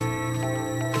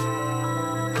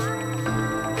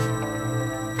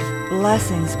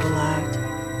Blessings, beloved.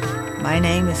 My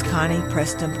name is Connie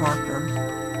Preston Parker.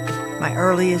 My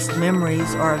earliest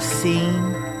memories are of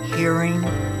seeing, hearing,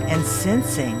 and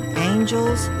sensing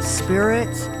angels,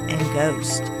 spirits, and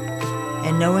ghosts,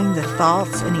 and knowing the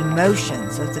thoughts and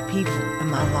emotions of the people in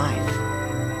my life.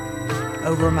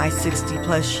 Over my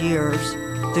 60-plus years,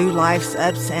 through life's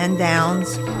ups and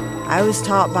downs, I was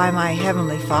taught by my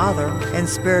Heavenly Father and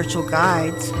spiritual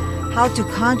guides how to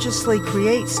consciously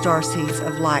create starseeds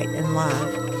of light and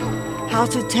love, how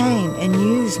to tame and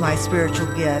use my spiritual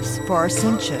gifts for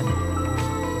ascension.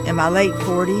 In my late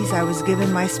 40s, I was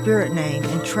given my spirit name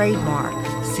and trademark,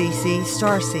 CC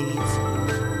Starseeds.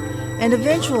 And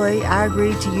eventually, I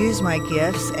agreed to use my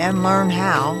gifts and learn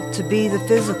how to be the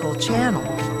physical channel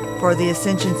for the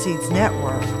Ascension Seeds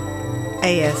Network,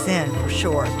 ASN for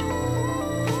short.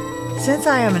 Since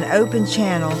I am an open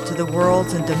channel to the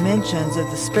worlds and dimensions of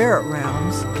the spirit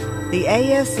realms, the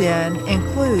ASN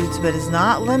includes but is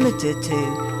not limited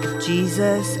to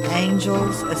Jesus,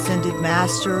 angels, ascended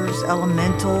masters,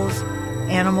 elementals,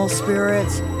 animal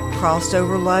spirits, crossed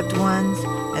over loved ones,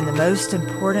 and the most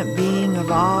important being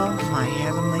of all, my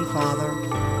Heavenly Father.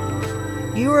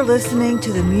 You are listening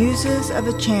to the Muses of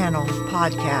a Channel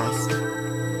podcast.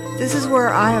 This is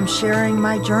where I am sharing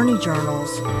my journey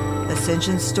journals,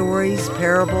 ascension stories,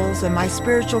 parables, and my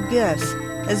spiritual gifts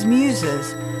as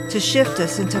muses to shift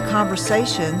us into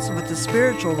conversations with the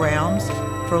spiritual realms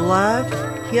for love,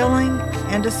 healing,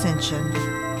 and ascension.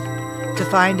 To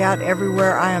find out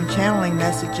everywhere I am channeling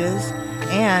messages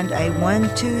and a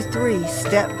 1-2-3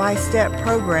 step-by-step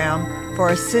program for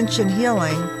ascension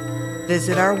healing,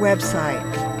 visit our website,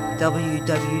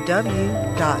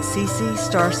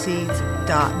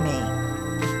 www.ccstarseeds.me.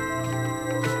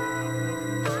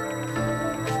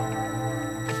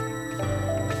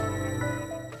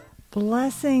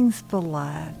 Blessings,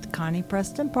 beloved. Connie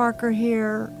Preston Parker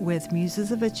here with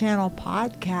Muses of a Channel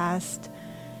podcast.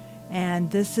 And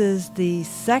this is the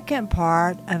second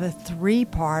part of a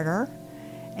three-parter.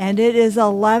 And it is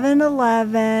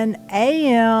 11:11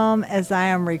 a.m. as I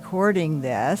am recording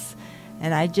this.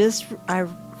 And I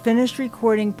finished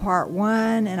recording part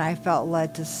one, and I felt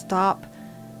led to stop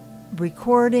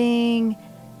recording.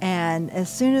 And as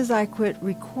soon as I quit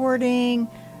recording,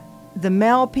 the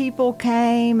mail people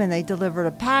came and they delivered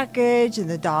a package, and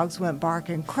the dogs went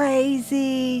barking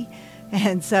crazy.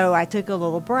 And so I took a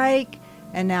little break,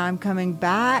 and now I'm coming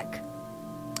back.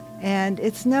 And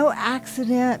it's no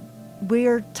accident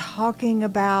we're talking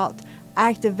about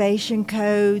activation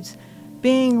codes,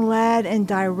 being led and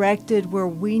directed where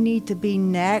we need to be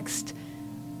next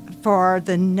for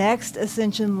the next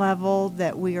ascension level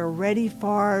that we are ready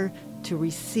for to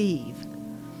receive.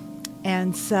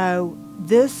 And so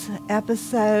this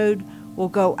episode will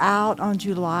go out on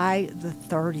July the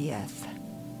 30th.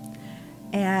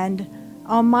 And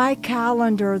on my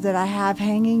calendar that I have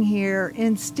hanging here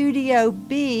in Studio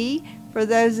B, for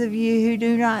those of you who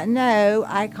do not know,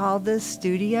 I call this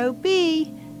Studio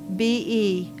B,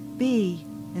 B-E-B,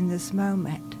 in this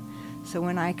moment. So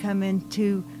when I come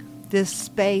into this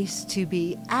space to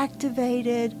be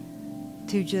activated,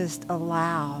 to just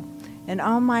allow. And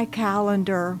on my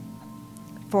calendar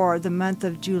for the month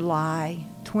of July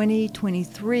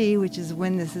 2023, which is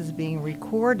when this is being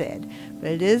recorded.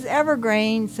 But it is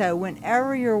evergreen, so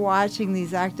whenever you're watching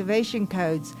these activation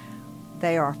codes,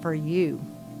 they are for you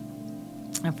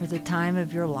and for the time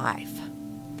of your life.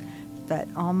 But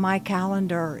on my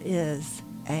calendar is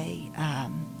a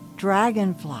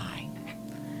dragonfly.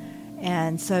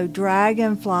 And so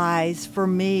dragonflies, for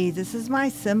me, this is my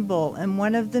symbol and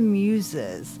one of the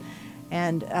muses.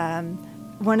 And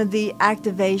one of the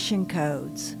activation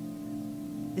codes.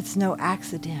 It's no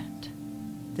accident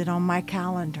that on my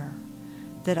calendar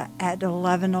that at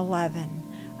 11:11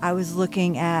 I was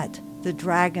looking at the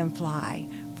dragonfly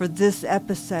for this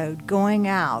episode going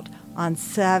out on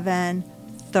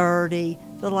 7/30,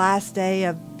 the last day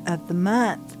of the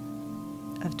month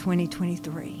of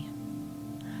 2023.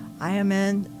 I am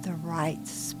in the right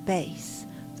space,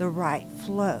 the right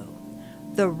flow,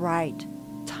 the right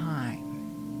time.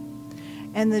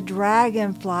 And the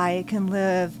dragonfly, it can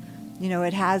live,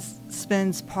 it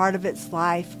spends part of its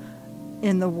life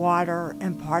in the water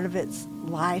and part of its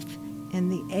life in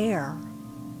the air.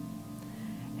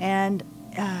 And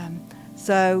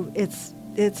so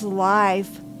its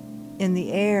life in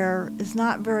the air is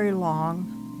not very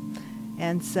long.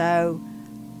 And so,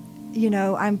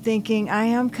 I'm thinking I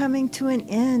am coming to an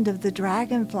end of the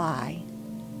dragonfly.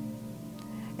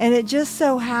 And it just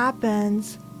so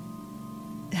happens,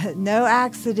 no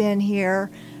accident here,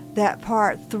 that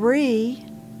part 3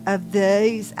 of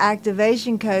these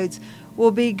activation codes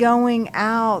will be going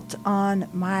out on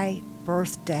my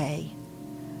birthday,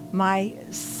 my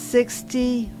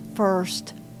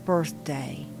 61st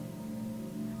birthday.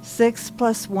 6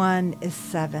 + 1 is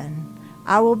 7.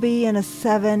 I will be in a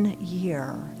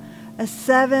 7-year. A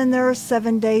 7, there are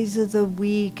 7 days of the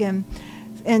week, and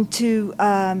to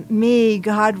me,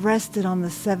 God rested on the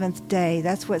 7th day.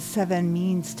 That's what 7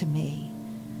 means to me.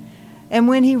 And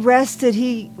when he rested,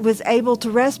 he was able to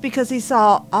rest because he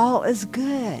saw all is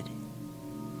good.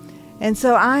 And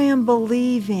so I am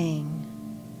believing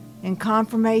in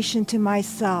confirmation to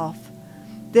myself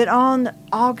that on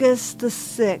August the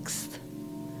 6th,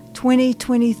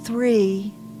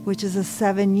 2023, which is a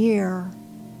 7-year,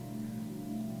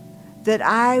 that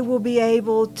I will be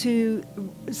able to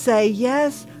say,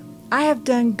 yes, I have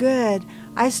done good.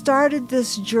 I started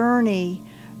this journey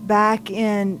back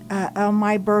on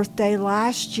my birthday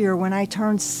last year when I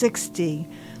turned 60.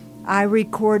 I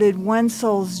recorded One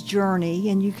Soul's Journey,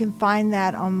 and you can find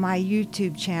that on my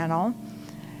YouTube channel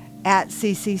at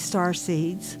CC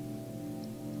Starseeds.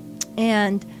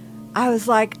 And I was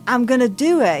like, I'm going to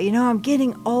do it. You know, I'm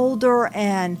getting older,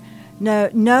 and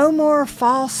no more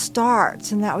false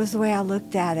starts. And that was the way I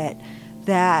looked at it,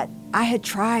 that I had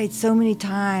tried so many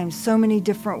times, so many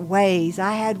different ways.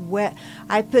 I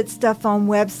put stuff on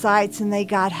websites and they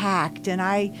got hacked. And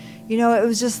it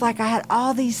was just like I had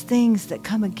all these things that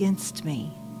come against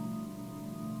me.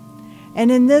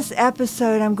 And in this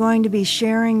episode, I'm going to be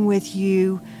sharing with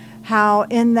you how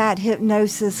in that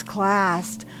hypnosis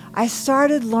class, I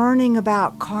started learning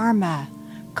about karma,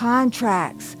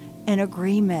 contracts, and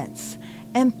agreements,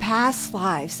 and past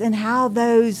lives, and how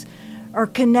those are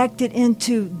connected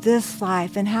into this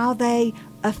life, and how they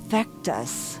affect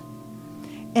us.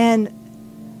 And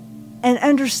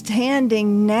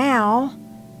understanding now,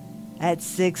 at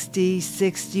 60,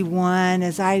 61,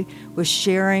 as I was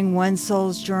sharing One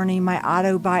Soul's Journey, my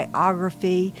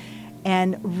autobiography,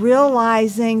 and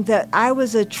realizing that I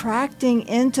was attracting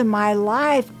into my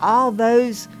life all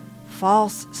those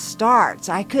false starts.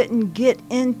 I couldn't get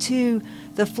into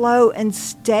the flow and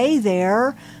stay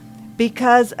there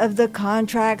because of the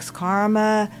contracts,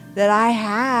 karma that I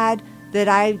had, that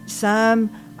I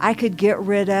could get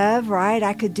rid of, right?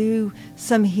 I could do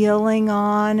some healing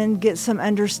on and get some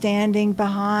understanding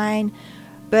behind.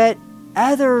 But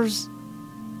others,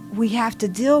 we have to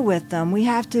deal with them. We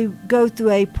have to go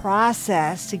through a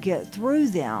process to get through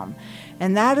them.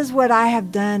 And that is what I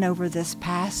have done over this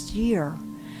past year.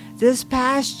 This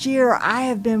past year, I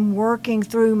have been working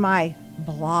through my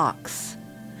blocks.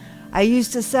 I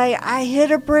used to say, I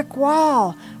hit a brick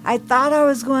wall. I thought I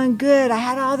was going good. I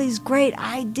had all these great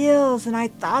ideals, and I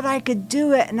thought I could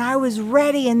do it, and I was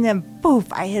ready, and then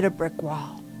poof, I hit a brick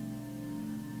wall.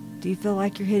 Do you feel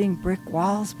like you're hitting brick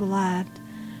walls, beloved?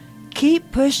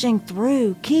 Keep pushing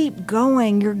through. Keep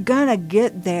going. You're going to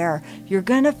get there. You're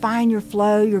going to find your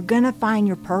flow. You're going to find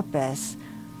your purpose.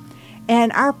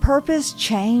 And our purpose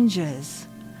changes.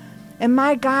 And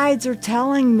my guides are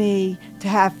telling me to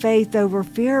have faith over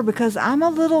fear because I'm a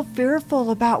little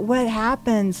fearful about what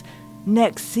happens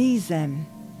next season.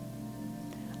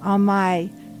 On my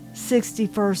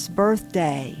 61st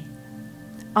birthday,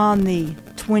 on the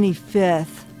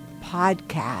 25th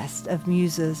podcast of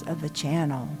Muses of the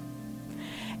Channel.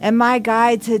 And my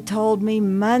guides had told me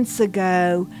months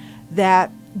ago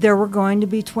that there were going to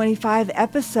be 25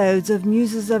 episodes of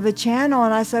Muses of a Channel.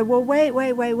 And I said, well,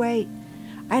 wait.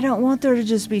 I don't want there to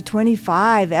just be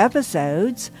 25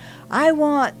 episodes. I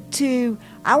want to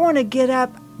get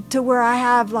up to where I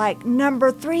have like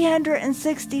number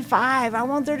 365. I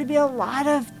want there to be a lot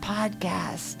of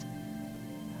podcasts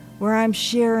where I'm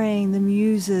sharing the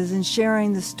muses and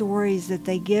sharing the stories that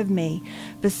they give me.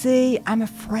 But see, I'm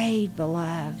afraid,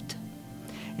 beloved.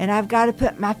 And I've got to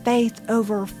put my faith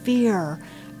over fear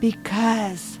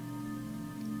because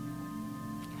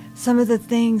some of the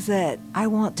things that I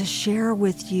want to share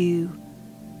with you,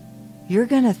 you're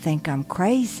going to think I'm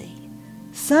crazy.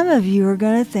 Some of you are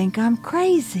going to think I'm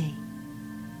crazy.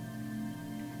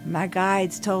 My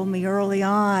guides told me early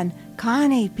on,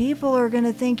 Connie, people are going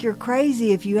to think you're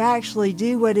crazy if you actually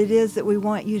do what it is that we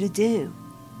want you to do.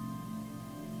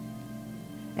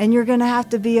 And you're going to have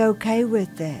to be okay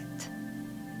with it.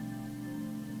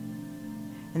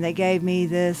 And they gave me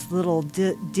this little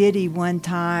ditty one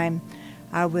time.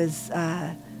 I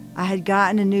had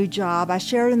gotten a new job. I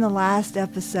shared in the last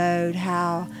episode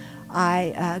how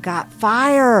I got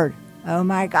fired. Oh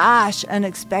my gosh,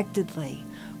 unexpectedly.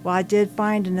 Well, I did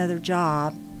find another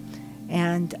job.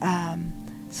 And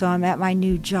so I'm at my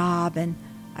new job, and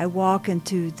I walk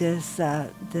into this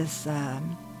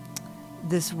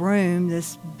this room,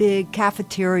 this big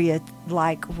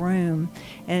cafeteria-like room,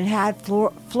 and it had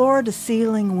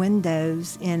floor-to-ceiling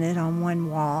windows in it on one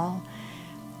wall.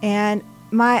 And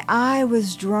my eye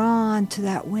was drawn to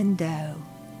that window.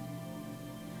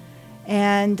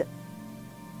 And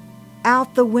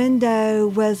out the window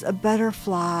was a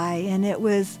butterfly, and it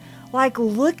was like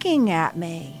looking at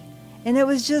me. And it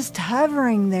was just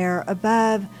hovering there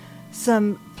above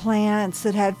some plants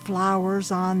that had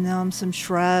flowers on them, some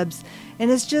shrubs. And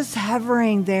it's just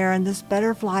hovering there, and this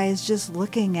butterfly is just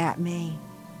looking at me.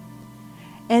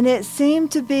 And it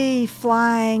seemed to be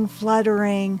flying,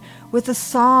 fluttering, with a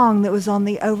song that was on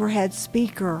the overhead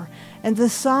speaker. And the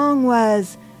song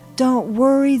was, "Don't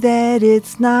worry that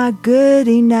it's not good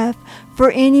enough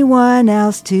for anyone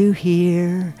else to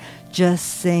hear. Just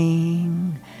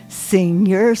sing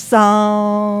your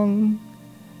song.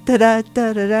 Da da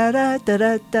da da da da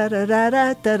da da da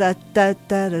da da da da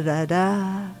da da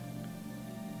da."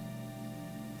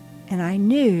 And I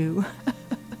knew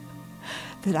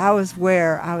that I was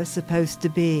where I was supposed to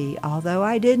be, although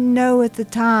I didn't know at the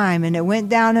time, and it went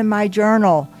down in my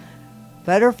journal.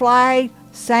 Butterfly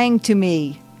sang to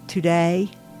me today.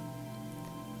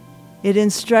 It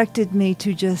instructed me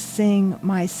to just sing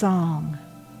my song,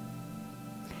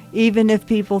 even if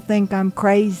people think I'm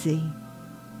crazy.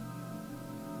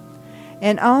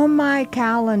 And on my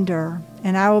calendar,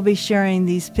 and I will be sharing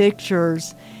these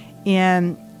pictures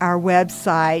in our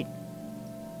website.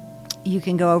 You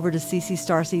can go over to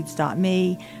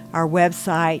ccstarseeds.me, our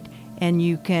website, and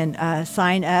you can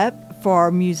sign up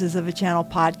for Muses of a Channel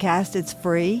podcast. It's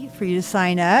free for you to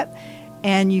sign up,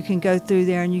 and you can go through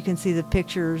there and you can see the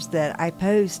pictures that I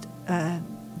post,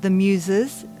 the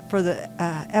muses for the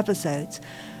episodes.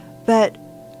 But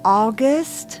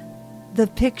August, the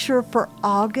picture for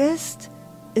August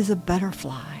is a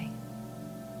butterfly.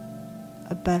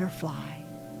 A butterfly.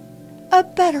 A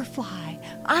butterfly.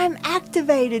 I'm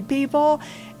activated, people.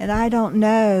 And I don't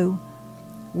know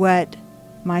what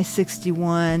my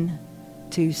 61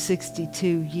 to 62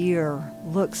 year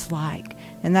looks like.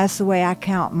 And that's the way I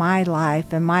count my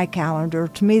life and my calendar.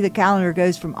 To me, the calendar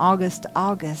goes from August to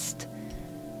August.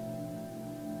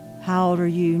 How old are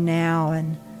you now,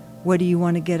 and what do you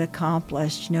want to get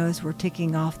accomplished, as we're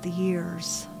ticking off the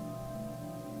years?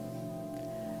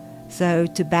 So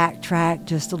to backtrack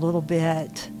just a little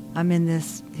bit, I'm in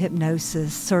this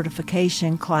hypnosis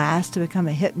certification class to become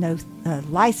a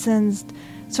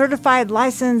certified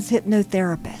licensed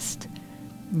hypnotherapist.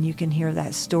 And you can hear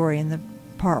that story in the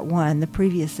part 1, the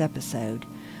previous episode.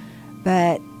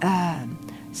 But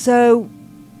so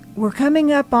we're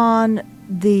coming up on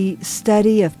the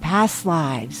study of past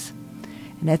lives.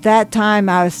 And at that time,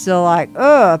 I was still like,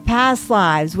 oh, past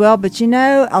lives. Well, but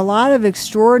a lot of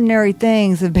extraordinary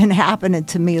things have been happening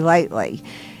to me lately.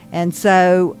 And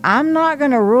so I'm not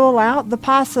going to rule out the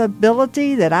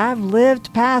possibility that I've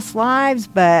lived past lives,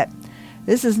 but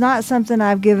this is not something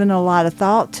I've given a lot of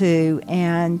thought to,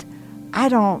 and I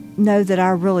don't know that I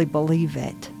really believe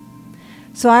it.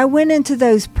 So I went into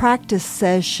those practice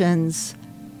sessions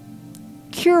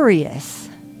curious.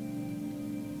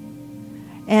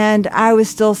 And I was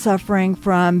still suffering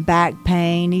from back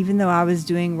pain, even though I was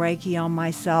doing Reiki on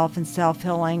myself and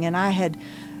self-healing. And I had,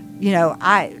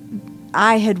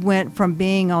 I had went from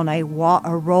being on a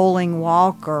rolling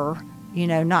walker,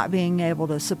 not being able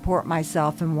to support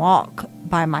myself and walk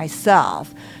by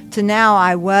myself, to now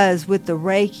I was, with the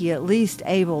Reiki, at least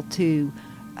able to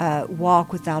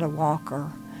walk without a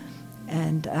walker.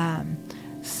 And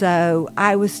so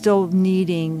I was still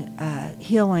needing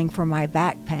healing for my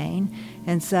back pain.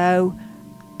 And so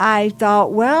I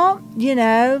thought, well,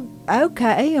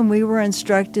 okay. And we were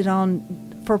instructed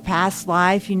for past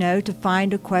life, to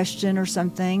find a question or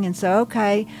something. And so,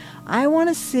 okay, I want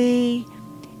to see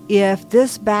if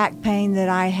this back pain that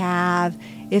I have,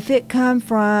 if it come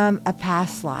from a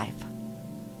past life.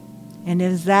 And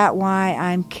is that why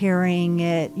I'm carrying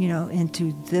it,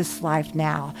 into this life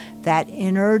now? That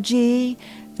energy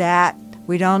that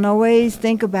we don't always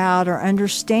think about or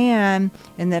understand,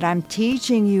 and that I'm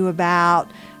teaching you about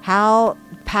how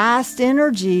past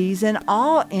energies and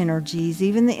all energies,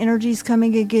 even the energies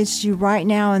coming against you right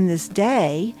now in this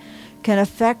day, can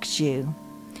affect you.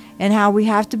 And how we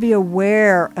have to be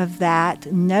aware of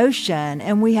that notion,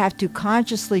 and we have to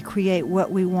consciously create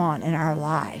what we want in our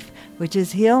life, which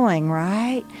is healing,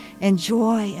 right? And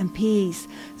joy and peace.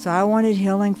 So I wanted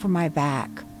healing for my back.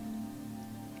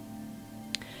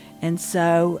 And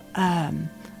so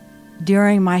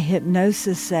during my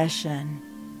hypnosis session,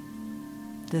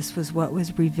 this was what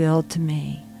was revealed to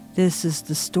me. This is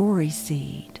the story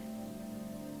seed.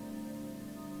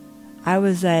 I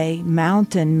was a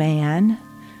mountain man,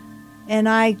 And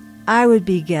I would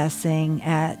be guessing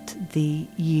at the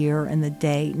year and the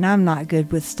date, and I'm not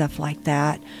good with stuff like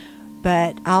that.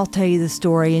 But I'll tell you the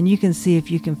story, and you can see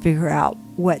if you can figure out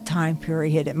what time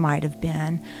period it might have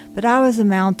been. But I was a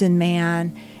mountain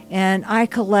man, and I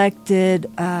collected,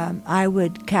 I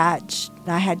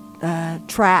had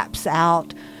traps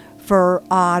out for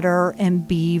otter and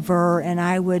beaver, and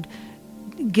I would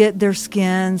get their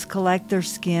skins, collect their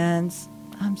skins.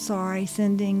 I'm sorry,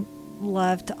 sending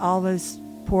love to all those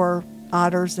poor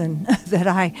otters and that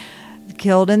I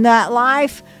killed in that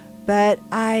life. But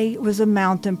I was a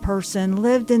mountain person,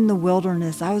 lived in the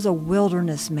wilderness. I was a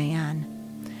wilderness man.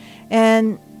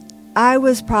 And I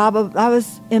was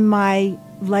in my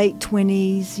late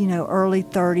 20s, early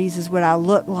 30s is what I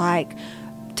looked like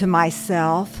to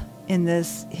myself in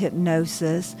this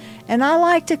hypnosis. And I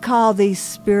like to call these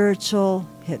spiritual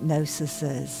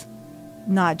hypnosises,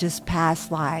 not just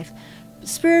past life.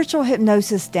 Spiritual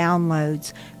hypnosis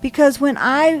downloads, because when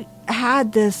I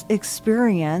had this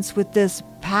experience with this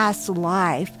past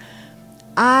life,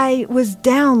 I was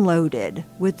downloaded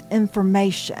with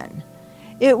information.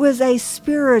 It was a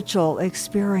spiritual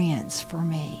experience for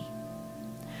me.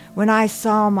 When I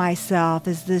saw myself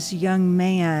as this young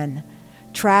man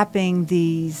trapping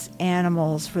these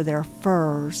animals for their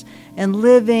furs and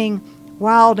living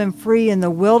wild and free in the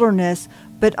wilderness,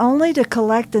 but only to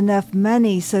collect enough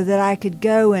money so that I could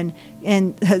go and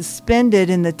spend it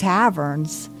in the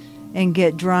taverns and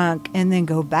get drunk and then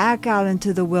go back out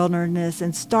into the wilderness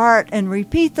and start and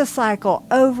repeat the cycle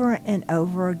over and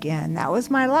over again. That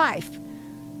was my life.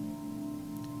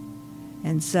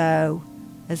 And so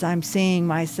as I'm seeing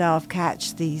myself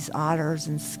catch these otters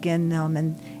and skin them,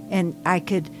 and I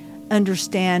could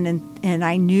understand and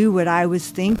I knew what I was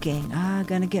thinking.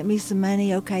 Gonna get me some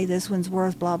money. Okay, this one's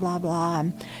worth blah, blah, blah.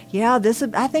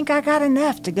 I think I got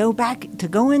enough to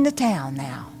go into town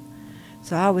now.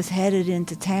 So I was headed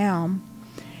into town,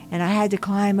 and I had to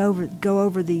go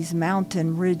over these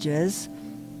mountain ridges.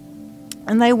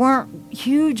 And they weren't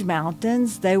huge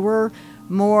mountains. They were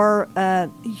more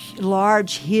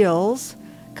large hills,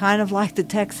 kind of like the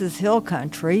Texas Hill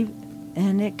Country.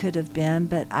 And it could have been,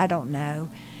 but I don't know.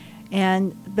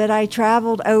 But I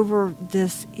traveled over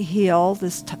this hill,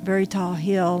 this very tall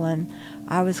hill, and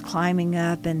I was climbing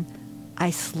up, and I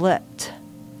slipped.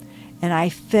 And I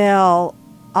fell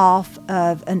off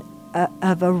of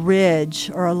a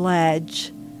ridge or a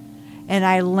ledge, and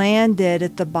I landed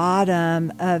at the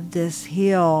bottom of this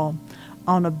hill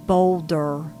on a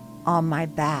boulder on my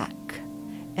back,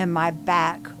 and my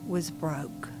back was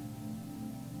broke.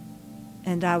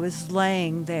 And I was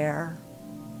laying there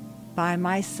by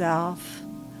myself,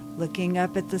 looking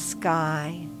up at the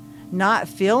sky, not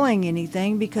feeling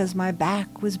anything because my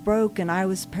back was broken. I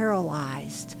was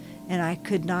paralyzed, and I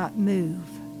could not move.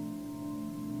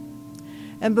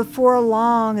 And before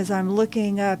long, as I'm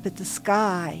looking up at the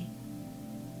sky,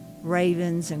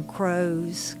 ravens and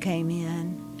crows came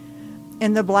in,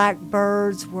 and the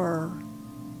blackbirds were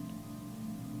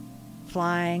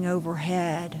flying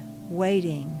overhead,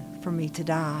 waiting for me to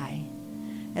die.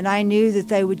 And I knew that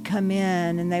they would come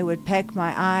in and they would peck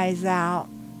my eyes out,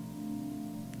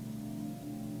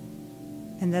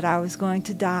 and that I was going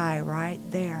to die right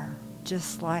there,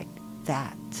 just like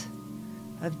that,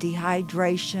 of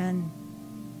dehydration,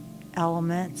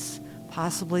 elements.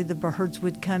 Possibly the birds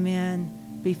would come in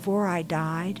before I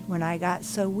died when I got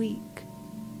so weak.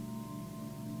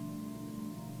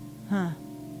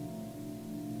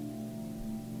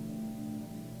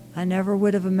 I never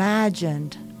would have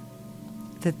imagined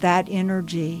that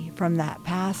energy from that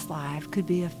past life could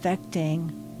be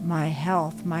affecting my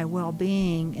health, my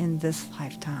well-being in this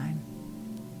lifetime.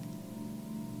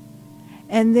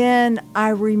 And then I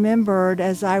remembered,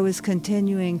 as I was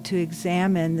continuing to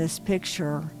examine this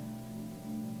picture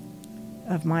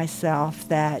of myself,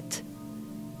 that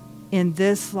in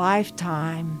this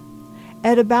lifetime,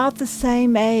 at about the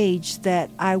same age that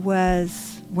I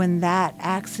was when that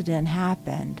accident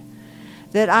happened,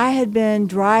 that I had been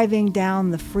driving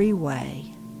down the freeway,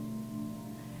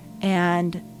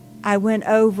 and I went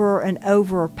over an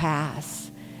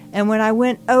overpass. And when I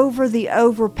went over the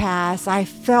overpass, I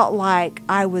felt like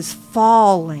I was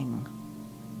falling.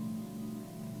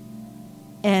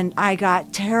 And I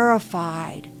got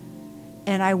terrified,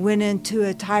 and I went into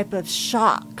a type of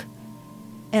shock.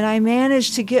 And I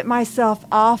managed to get myself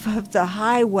off of the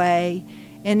highway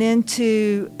and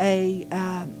into a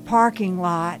parking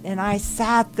lot, and I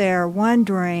sat there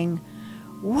wondering,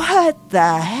 what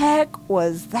the heck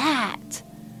was that?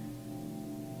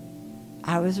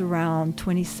 I was around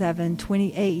 27,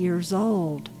 28 years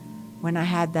old when I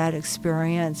had that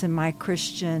experience, and my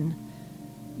Christian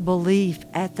belief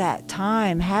at that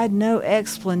time had no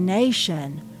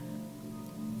explanation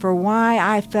for why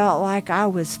I felt like I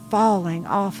was falling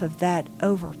off of that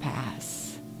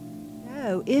overpass.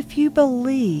 So if you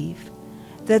believe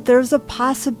that there's a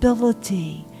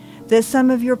possibility that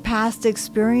some of your past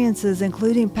experiences,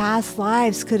 including past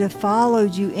lives, could have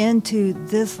followed you into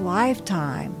this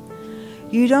lifetime,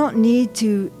 you don't need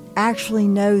to actually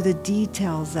know the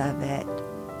details of it,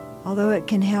 although it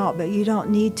can help, but you don't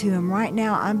need to. And right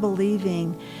now I'm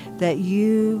believing that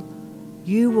you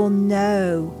will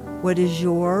know what is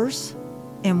yours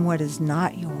and what is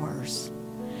not yours.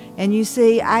 And you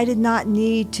see, I did not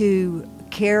need to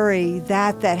carry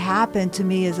that happened to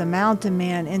me as a mountain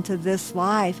man into this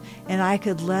life, and I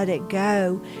could let it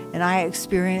go, and I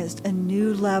experienced a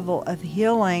new level of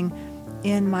healing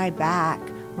in my back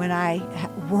when I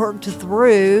worked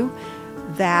through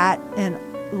that and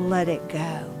let it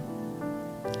go.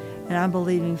 And I'm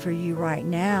believing for you right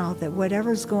now that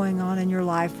whatever's going on in your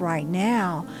life right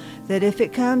now, that if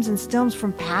it comes and stems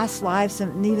from past lives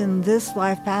and even this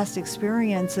life, past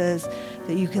experiences,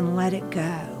 that you can let it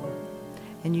go.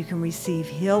 And you can receive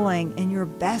healing in your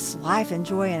best life and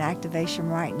joy and activation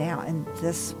right now in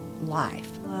this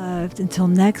life. Loved, until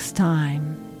next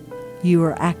time, you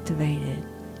are activated.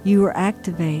 You are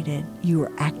activated. You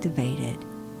are activated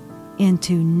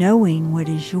into knowing what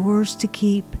is yours to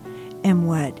keep and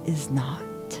what is not.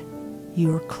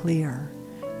 You are clear.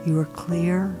 You are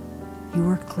clear. You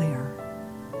are clear.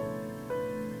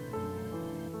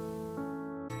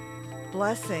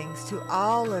 Blessings to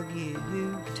all of you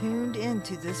who tuned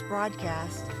into this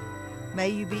broadcast. May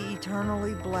you be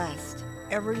eternally blessed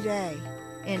every day,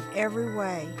 in every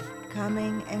way,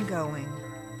 coming and going.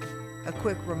 A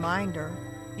quick reminder,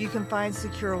 you can find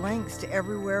secure links to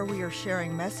everywhere we are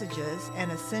sharing messages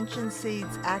and Ascension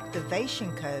Seeds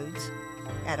activation codes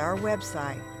at our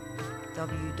website,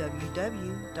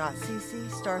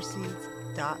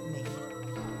 www.ccstarseeds.me.